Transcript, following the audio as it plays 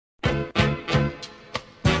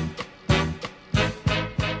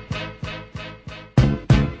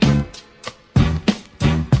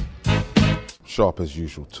Sharp as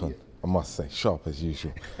usual, Tun. I must say, sharp as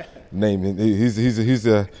usual. Name, he's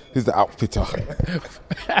the outfitter.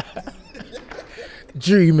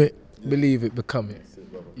 Dream it, believe it, become it.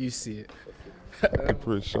 You see it.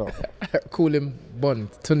 Pretty sharp. Call him Bond,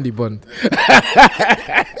 Tundi Bond.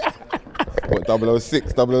 What,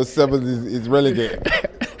 006, 007 is relegated?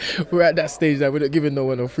 We're at that stage that we're not giving no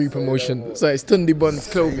one a free promotion. So it's Tundi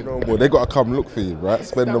Bond's clothing. No more. They got to come look for you, right?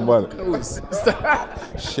 Spend the money.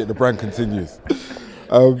 Shit, the brand continues.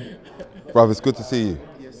 Bruv, it's good to see you.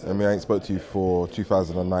 Yes. I mean, I ain't spoke to you for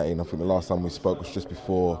 2019. I think the last time we spoke was just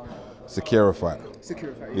before Sakira fight.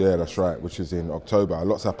 Yeah, that's right, which is in October. A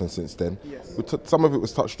lot's happened since then. Yes. Some of it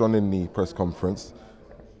was touched on in the press conference.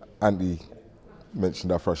 Andy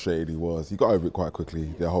mentioned how frustrated he was. He got over it quite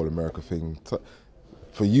quickly, the whole America thing.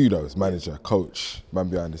 For you though, as manager, coach, man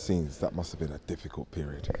behind the scenes, that must have been a difficult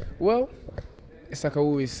period. Well, it's like I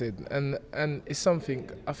always said, and it's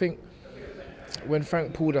something, I think, when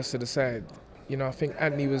Frank pulled us to the side, you know, I think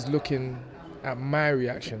Anthony was looking at my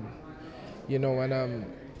reaction, you know, and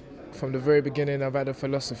from the very beginning I've had a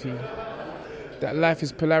philosophy that life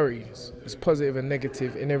is polarities. It's positive and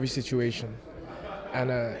negative in every situation.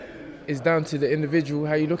 And it's down to the individual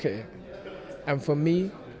how you look at it. And for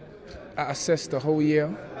me, I assessed the whole year,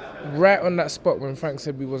 right on that spot when Frank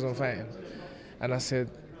said we wasn't fighting. And I said,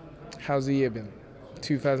 how's the year been?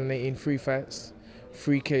 2018, 3 fights,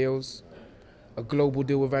 3 KOs, a global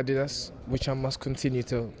deal with Adidas, which I must continue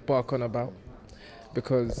to bark on about,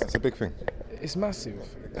 because that's a big thing. It's massive,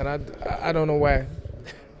 and I don't know why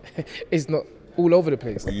it's not all over the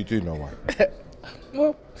place. Well, you do know why.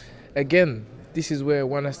 Well, again, this is where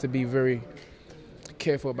one has to be very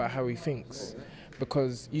careful about how he thinks,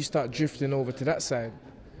 because you start drifting over to that side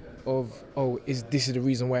of, oh, this is the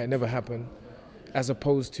reason why it never happened, as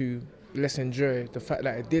opposed to let's enjoy the fact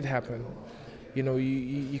that it did happen. You know,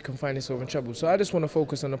 you can find yourself in trouble. So I just want to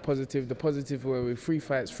focus on the positive where we're 3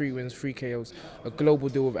 fights, 3 wins, 3 KOs, a global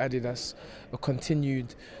deal with Adidas, a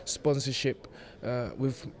continued sponsorship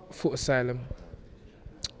with Foot Asylum,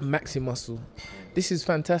 Maxi Muscle. This is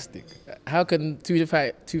fantastic. How can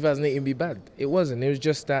 2018 be bad? It wasn't. It was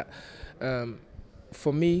just that,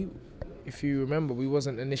 for me, if you remember, we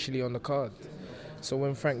wasn't initially on the card. So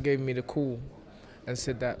when Frank gave me the call and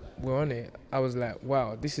said that we're on it, I was like,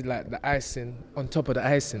 wow, this is like the icing on top of the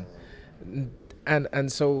icing.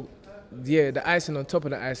 And so, yeah, the icing on top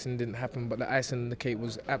of the icing didn't happen, but the icing on the cake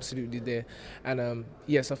was absolutely there. And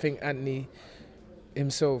yes, I think Anthony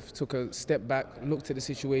himself took a step back, looked at the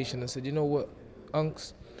situation and said, you know what,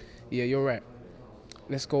 Unks, yeah, you're right.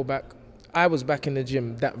 Let's go back. I was back in the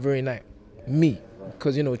gym that very night. Me.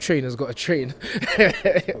 Because, you know, trainers got to train.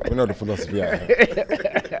 We know the philosophy.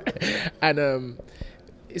 And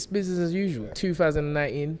it's business as usual.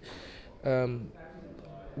 2019,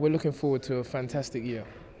 we're looking forward to a fantastic year.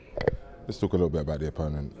 Let's talk a little bit about the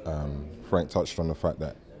opponent. Frank touched on the fact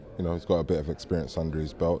that, you know, he's got a bit of experience under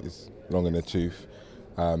his belt. He's long in the tooth.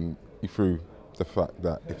 He threw the fact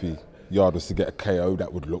that if Yarde was to get a KO,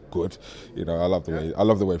 that would look good. You know, I love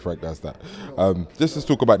the way Frank does that. Just let's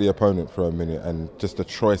talk about the opponent for a minute and just the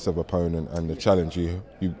choice of opponent and the challenge you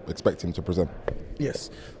expect him to present. Yes.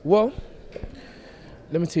 Well,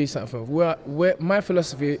 let me tell you something. Where my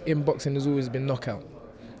philosophy in boxing has always been knockout.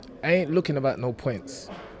 I ain't looking about no points.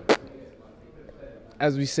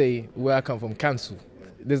 As we say, where I come from, cancel.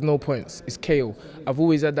 There's no points. It's KO. I've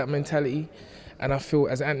always had that mentality, and I feel,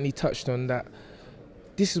 as Anthony touched on, that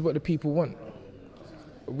this is what the people want.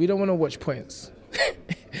 We don't want to watch points.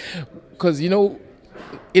 Because, you know,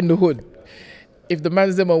 in the hood, if the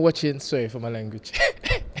mans them are watching, sorry for my language,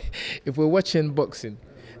 if we're watching boxing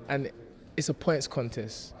and it's a points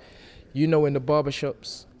contest, you know, in the barber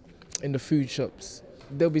shops, in the food shops,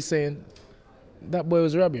 they'll be saying, that boy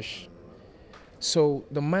was rubbish. So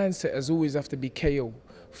the mindset has always have to be KO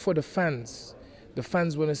for the fans. The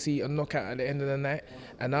fans want to see a knockout at the end of the night,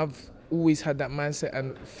 and I've always had that mindset,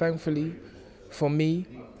 and thankfully for me,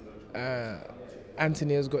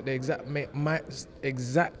 Anthony has got the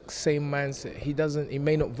exact same mindset. He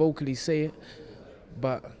may not vocally say it,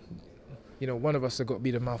 but you know, one of us has got to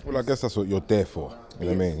be the mouthpiece. Well, I guess that's what you're there for. You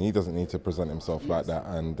know what I mean? He doesn't need to present himself like that,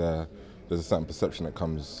 and there's a certain perception that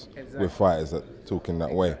comes with fighters that talk in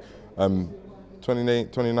that way.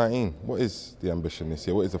 2019, what is the ambition this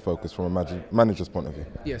year? What is the focus from a manager's point of view?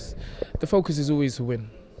 Yes, the focus is always to win.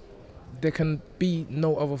 There can be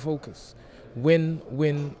no other focus. Win,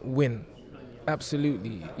 win, win.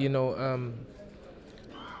 Absolutely. You know,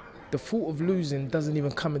 the thought of losing doesn't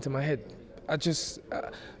even come into my head. I just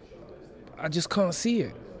can't see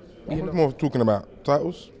it. You know? More talking about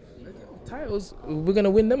titles. Titles, we're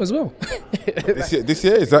gonna win them as well. This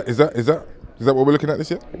year is that Is that what we're looking at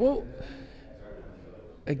this year? Well,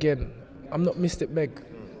 again, I'm not Mr. Meg.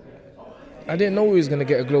 I didn't know we was going to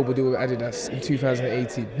get a global deal with Adidas in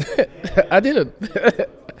 2018. I didn't.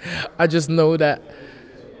 I just know that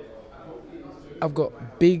I've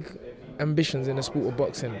got big ambitions in the sport of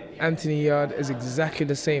boxing. Anthony Yarde is exactly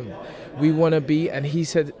the same. We want to be, and he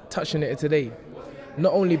said, touching it today,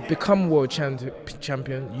 not only become world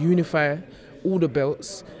champion, unify all the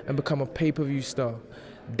belts and become a pay-per-view star.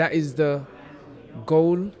 That is the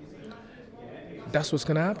goal. That's what's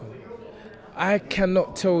going to happen. I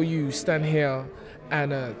cannot tell you, stand here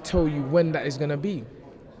and tell you when that is going to be.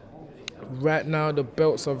 Right now, the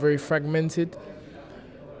belts are very fragmented.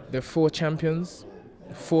 There are 4 champions,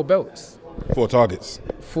 4 belts. 4 targets.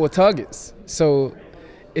 4 targets. So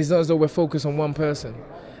it's not as though we're focused on one person.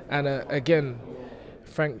 And again,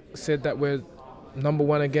 Frank said that we're number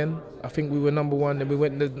 1 again. I think we were number 1, then we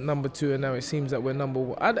went to number 2, and now it seems that we're number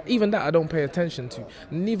 1. Even that I don't pay attention to.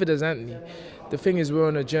 Neither does Anthony. The thing is, we're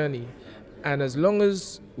on a journey. And as long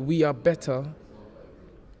as we are better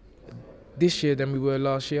this year than we were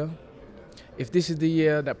last year, if this is the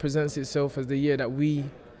year that presents itself as the year that we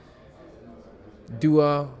do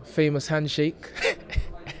our famous handshake,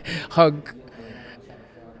 hug,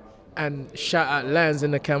 and shout out lions in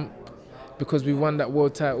the camp because we won that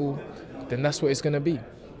world title, then that's what it's going to be.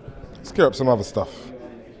 Let's clear up some other stuff.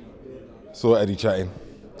 Saw Eddie chatting.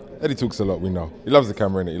 Eddie talks a lot, we know. He loves the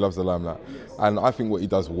camera, innit? He loves the limelight. And I think what he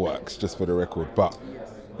does works, just for the record. But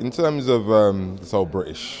in terms of this whole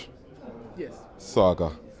British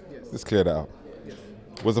saga, let's clear that out.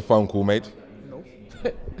 Was a phone call made? No.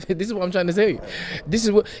 This is what I'm trying to say. This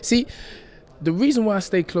is what, see, the reason why I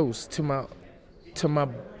stay close to my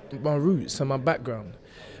roots and my background,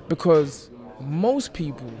 because most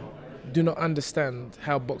people do not understand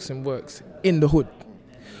how boxing works in the hood.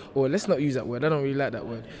 Or let's not use that word. I don't really like that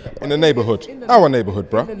word. In the neighbourhood. Our neighbourhood,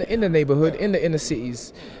 bro. In the neighbourhood, in the inner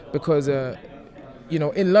cities, because you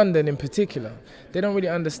know, in London in particular, they don't really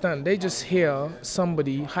understand. They just hear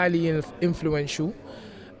somebody highly influential,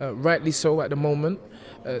 rightly so at the moment,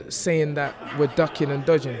 saying that we're ducking and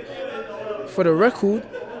dodging. For the record,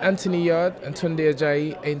 Anthony Yarde and Tundi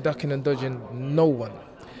Ajayi ain't ducking and dodging no one.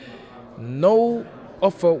 No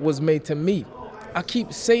offer was made to me. I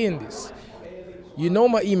keep saying this. You know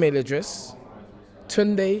my email address,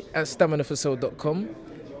 tunde@staminaforsoul.com.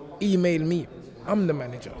 Email me. I'm the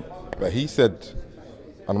manager. But he said,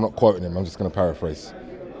 and I'm not quoting him, I'm just going to paraphrase,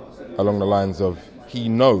 along the lines of, he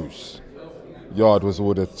knows Yarde was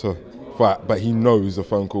ordered to fight, but he knows a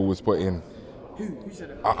phone call was put in. Who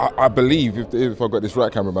said that? I believe, if I got this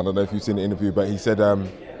right, cameraman, I don't know if you've seen the interview, but he said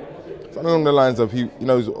something along the lines of, he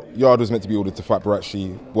knows Yarde was meant to be ordered to fight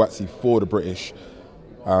Buatsi for the British,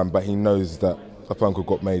 but he knows that a phone call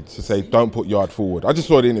got made to say, don't put Yarde forward. I just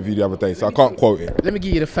saw the interview the other day, so I can't quote it. Let me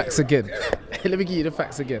give you the facts again.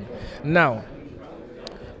 Now,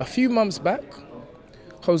 a few months back,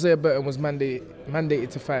 Hosea Burton was mandated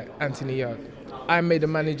to fight Anthony Yarde. I made a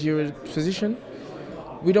managerial position.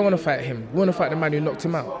 We don't want to fight him. We want to fight the man who knocked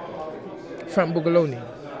him out, Frank Bugaloni.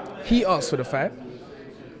 He asked for the fight.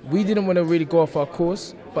 We didn't want to really go off our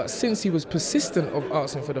course, but since he was persistent of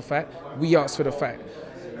asking for the fight, we asked for the fight.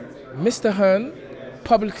 Mr. Hearn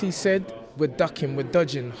publicly said, we're ducking, we're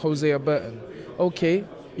dodging Hosea Burton. Okay,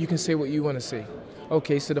 you can say what you want to say.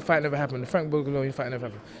 Okay, so the fight never happened. The Frank Bugaloni fight never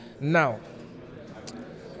happened. Now,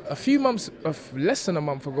 less than a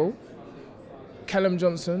month ago, Callum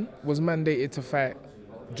Johnson was mandated to fight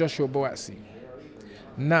Joshua Buatsi.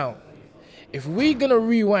 Now, if we're going to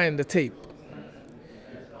rewind the tape,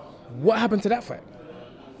 what happened to that fight?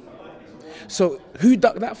 So, who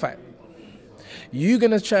ducked that fight? You're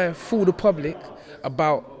going to try to fool the public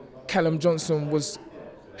about Callum Johnson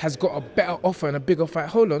has got a better offer and a bigger fight.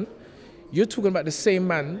 Hold on. You're talking about the same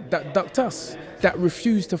man that ducked us, that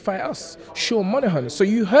refused to fight us, Sean Monaghan. So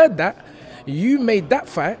you heard that. You made that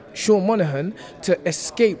fight, Sean Monaghan, to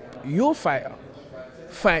escape your fighter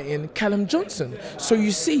fighting Callum Johnson. So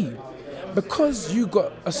you see, because you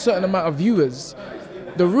got a certain amount of viewers,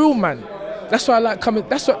 the real man, that's why I like coming.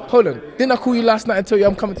 Hold on. Didn't I call you last night and tell you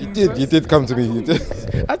I'm coming to you? You did come to me. You did.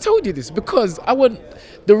 I told you this because I want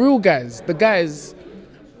the real guys, the guys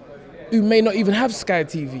who may not even have Sky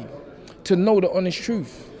TV, to know the honest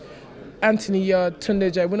truth. Anthony Yarde,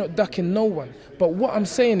 Tundi Ajayi, we're not ducking no one. But what I'm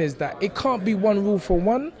saying is that it can't be one rule for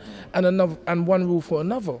one and one rule for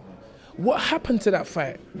another. What happened to that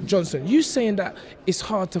fight, Johnson? You saying that it's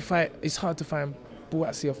hard to fight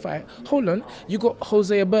Buatsi a fight. Hold on, you got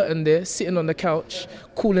Hosea Burton there sitting on the couch,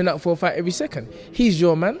 calling out for a fight every second. He's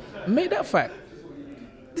your man. Make that fight.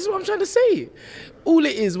 This is what I'm trying to say. All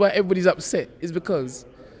it is why everybody's upset is because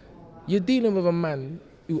You're dealing with a man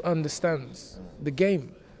who understands the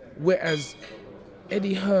game, whereas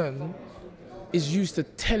Eddie Hearn is used to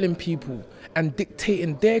telling people and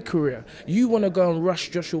dictating their career. You want to go and rush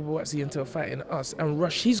Joshua Buatsi into fighting us and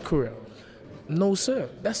rush his career? No, sir.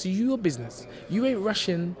 That's your business. You ain't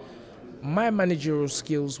rushing my managerial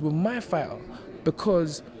skills with my fighter,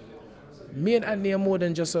 because me and Anthony are more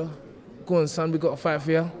than just a, go on, son, we got a fight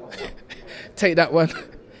for you. Take that one.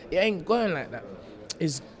 It ain't going like that.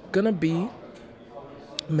 It's going to be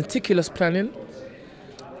meticulous planning.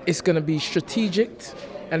 It's going to be strategic,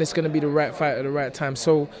 and it's going to be the right fight at the right time.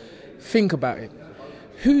 So think about it.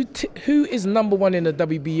 Who is number one in the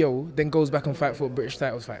WBO then goes back and fight for a British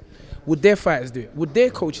title fight? Would their fighters do it? Would their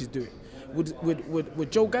coaches do it?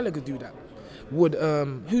 Would Joe Gallagher do that? Would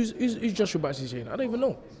who's Joshua Buatsi trainer? I don't even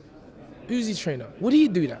know. Who's his trainer? Would he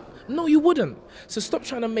do that? No, you wouldn't. So stop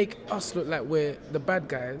trying to make us look like we're the bad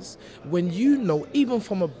guys when you know, even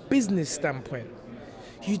from a business standpoint,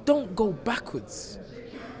 you don't go backwards.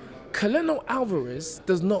 Canelo Alvarez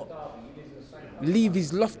does not leave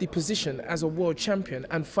his lofty position as a world champion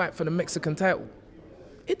and fight for the Mexican title.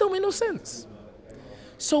 It don't make no sense.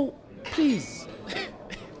 So please,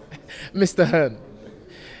 Mr. Hearn,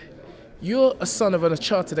 you're a son of a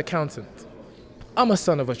chartered accountant. I'm a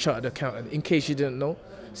son of a chartered accountant, in case you didn't know.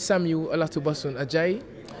 Samuel Olatubosun Ajayi.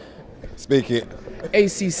 Speak it.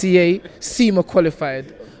 ACCA, SEMA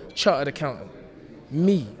qualified, chartered accountant.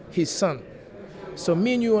 Me, his son. So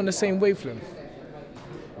me and you are on the same wavelength.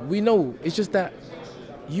 We know, it's just that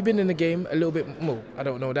you've been in the game a little bit more. I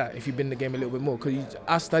don't know that, if you've been in the game a little bit more, because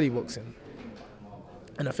I study boxing.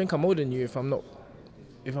 And I think I'm older than you if I'm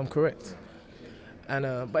correct. And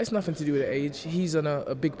but it's nothing to do with the age. He's on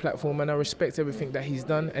a big platform, and I respect everything that he's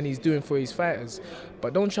done and he's doing for his fighters.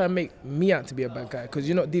 But don't try and make me out to be a bad guy, because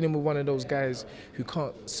you're not dealing with one of those guys who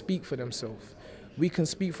can't speak for themselves. We can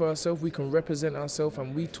speak for ourselves, we can represent ourselves,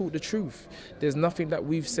 and we talk the truth. There's nothing that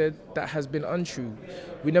we've said that has been untrue.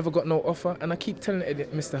 We never got no offer, and I keep telling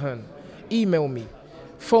it, Mr. Hearn, email me,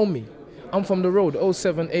 phone me. I'm from the road,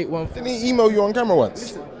 07814. Didn't he email you on camera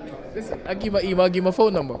once? Listen, I give my email, I give my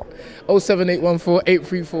phone number.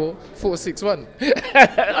 07814-834-461.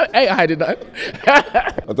 I ain't hiding that.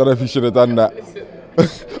 I don't know if you should have done that. I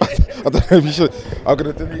don't know if you should. I'm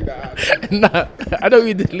going to delete that. Nah, I don't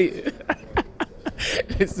even delete it.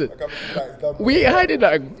 Listen, we ain't hiding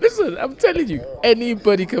that. Listen, I'm telling you,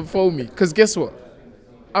 anybody can phone me. Because guess what?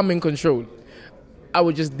 I'm in control. I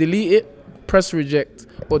would just delete it, press reject,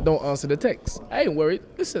 or don't answer the text. I ain't worried.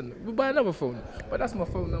 Listen, we'll buy another phone. But that's my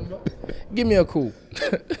phone number. Give me a call.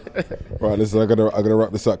 Right, listen, I'm gonna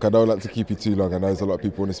wrap this up. I don't like to keep you too long. I know there's a lot of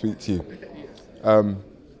people want to speak to you.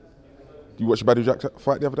 You watch Badu Jack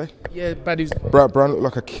fight the other day? Yeah, Badu's... Browne looked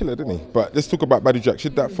like a killer, didn't he? But let's talk about Badu Jack.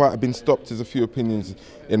 Should that fight have been stopped? There's a few opinions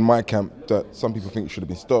in my camp that some people think it should have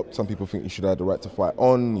been stopped. Some people think he should have had the right to fight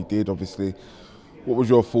on. He did, obviously. What was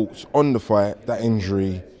your thoughts on the fight, that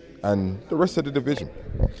injury, and the rest of the division?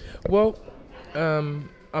 Well, I'm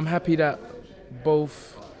happy that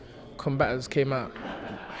both combatants came out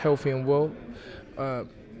healthy and well.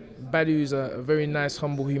 Badu's a very nice,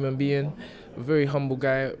 humble human being, a very humble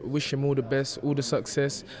guy. Wish him all the best, all the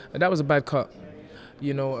success. And that was a bad cut,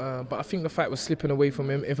 you know. But I think the fight was slipping away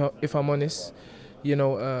from him. If I'm honest, you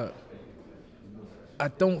know, I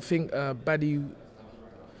don't think Badu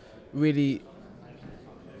really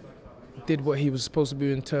did what he was supposed to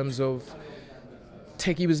do in terms of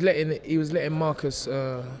he was letting Marcus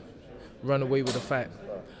run away with the fight.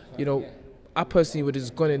 You know, I personally would have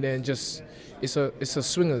just gone in there and just it's a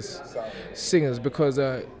singers, because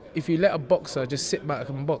if you let a boxer just sit back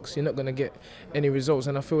and box, you're not gonna get any results.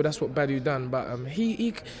 And I feel that's what Badu done. But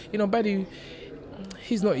he you know, Badu,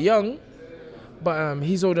 he's not young, but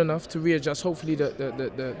he's old enough to readjust. Hopefully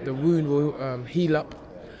the wound will heal up.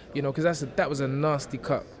 You know, because that was a nasty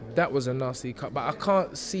cut. That was a nasty cut. But I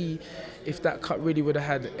can't see if that cut really would have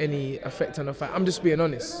had any effect on the fight. I'm just being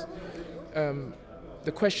honest.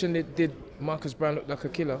 The question, did Marcus Browne look like a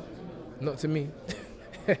killer? Not to me.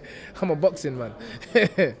 I'm a boxing man.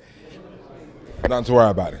 Nothing to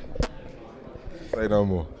worry about it. Say no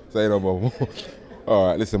more. Say no more. All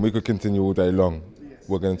right, listen, we could continue all day long.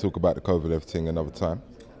 We're going to talk about the Kovalev thing another time.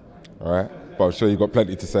 All right? But I'm sure you've got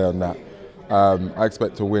plenty to say on that. I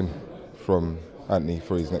expect a win from Anthony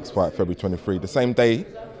for his next fight, February 23, the same day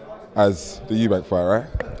as the Eubank fight, right?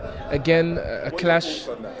 Again, a clash.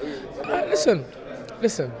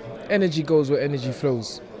 Listen, energy goes where energy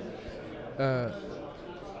flows.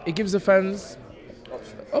 It gives the fans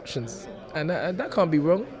options, and that can't be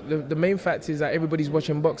wrong. The main fact is that everybody's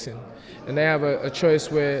watching boxing, and they have a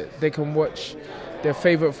choice where they can watch their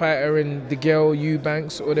favourite fighter in the girl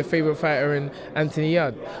Eubanks or their favourite fighter in Anthony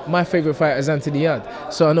Yarde. My favourite fighter is Anthony Yarde,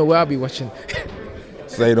 so I know where I'll be watching.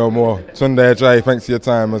 Say no more. Tundi Ajayi, thanks for your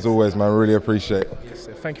time as always, man. Really appreciate it. Yes,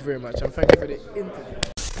 sir. Thank you very much, and thank you for the interview.